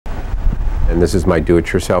And this is my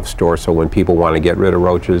do-it-yourself store, so when people want to get rid of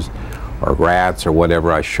roaches or rats or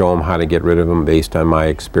whatever, I show them how to get rid of them based on my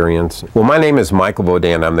experience. Well, my name is Michael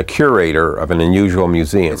Bohdan. I'm the curator of an unusual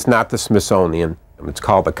museum. It's not the Smithsonian. It's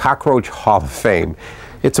called the Cockroach Hall of Fame.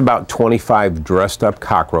 It's about 25 dressed-up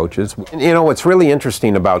cockroaches. And, you know, what's really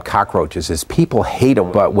interesting about cockroaches is people hate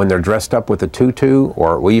them, but when they're dressed up with a tutu,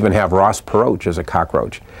 or we even have Ross Perot as a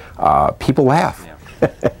cockroach, people laugh. Yeah.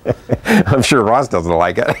 I'm sure Ross doesn't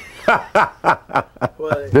like it.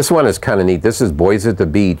 This one is kind of neat. This is Boys at the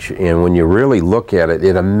Beach, and when you really look at it,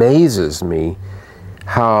 it amazes me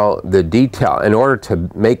how the detail, in order to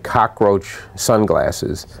make cockroach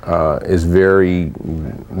sunglasses, is very,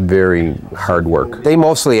 very hard work. They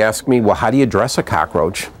mostly ask me, well, how do you dress a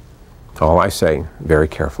cockroach? All I say, very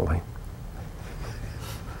carefully.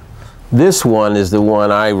 This one is the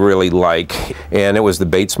one I really like, and it was the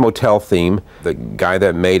Bates Motel theme. The guy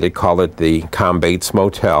that made it called it the Bates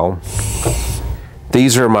Motel.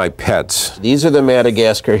 These are my pets. These are the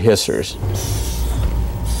Madagascar hissers.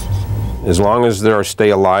 As long as they stay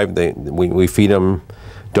alive, we feed them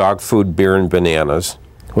dog food, beer, and bananas.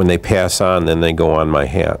 When they pass on, then they go on my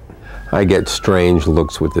hat. I get strange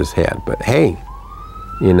looks with this hat, but hey,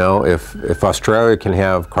 you know, if Australia can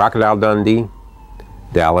have Crocodile Dundee,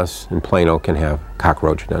 Dallas and Plano can have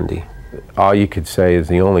Cockroach Dundee. All you could say is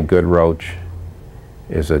the only good roach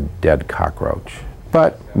is a dead cockroach,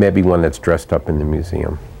 but maybe one that's dressed up in the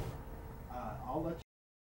museum.